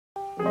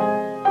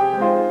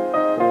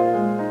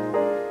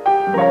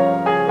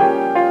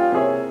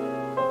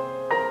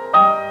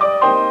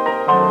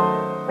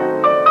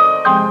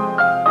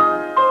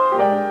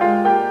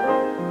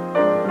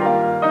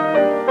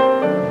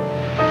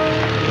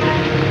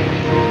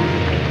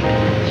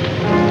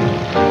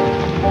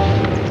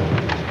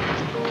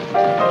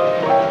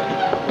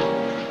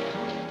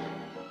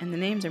And the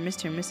names are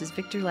Mr. and Mrs.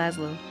 Victor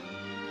Laszlo.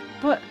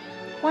 But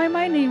why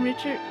my name,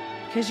 Richard?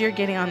 Because you're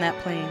getting on that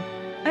plane.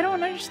 I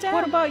don't understand.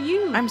 What about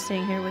you? I'm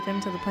staying here with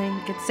him till the plane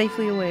gets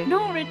safely away.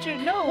 No,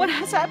 Richard, no. What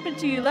has happened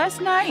to you last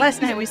night?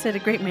 Last night we said a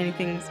great many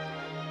things.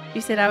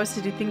 You said I was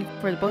to do things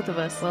for the both of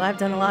us. Well, I've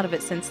done a lot of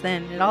it since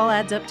then. It all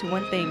adds up to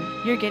one thing.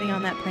 You're getting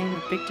on that plane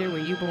with Victor where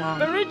you belong.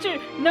 But Richard,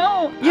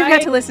 no. You've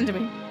got to listen to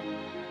me.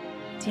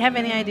 Do you have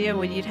any idea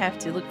what you'd have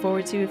to look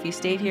forward to if you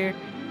stayed here?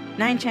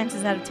 9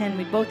 chances out of 10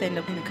 we'd both end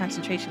up in a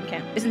concentration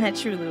camp. Isn't that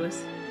true,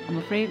 Lewis? I'm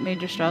afraid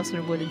Major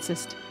Straussler would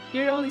insist.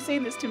 You're only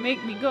saying this to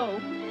make me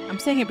go. I'm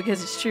saying it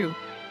because it's true.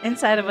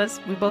 Inside of us,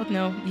 we both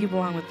know you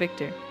belong with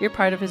Victor. You're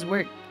part of his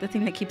work, the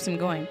thing that keeps him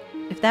going.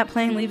 If that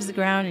plane leaves the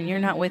ground and you're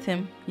not with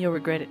him, you'll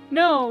regret it.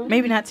 No.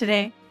 Maybe not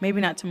today, maybe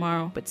not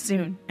tomorrow, but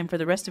soon, and for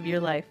the rest of your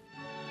life.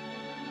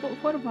 But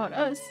what about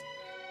us?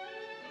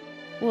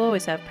 We'll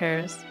always have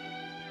Paris.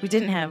 We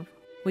didn't have.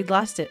 We'd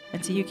lost it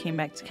until you came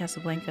back to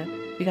Casablanca.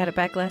 We got it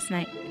back last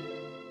night.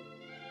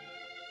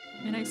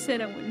 And I said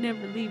I would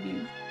never leave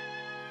you.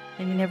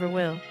 And you never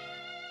will.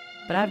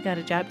 But I've got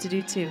a job to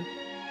do too.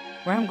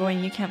 Where I'm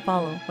going, you can't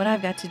follow. What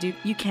I've got to do,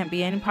 you can't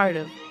be any part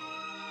of.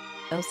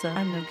 Elsa,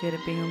 I'm no good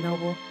at being a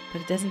noble,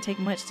 but it doesn't take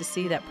much to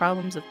see that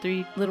problems of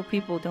 3 little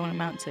people don't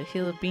amount to a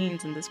hill of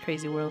beans in this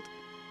crazy world.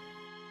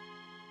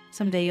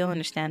 Someday you'll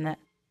understand that.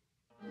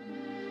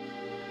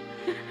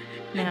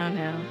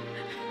 Now.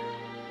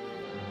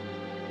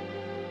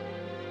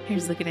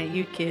 Here's looking at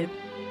you, kid.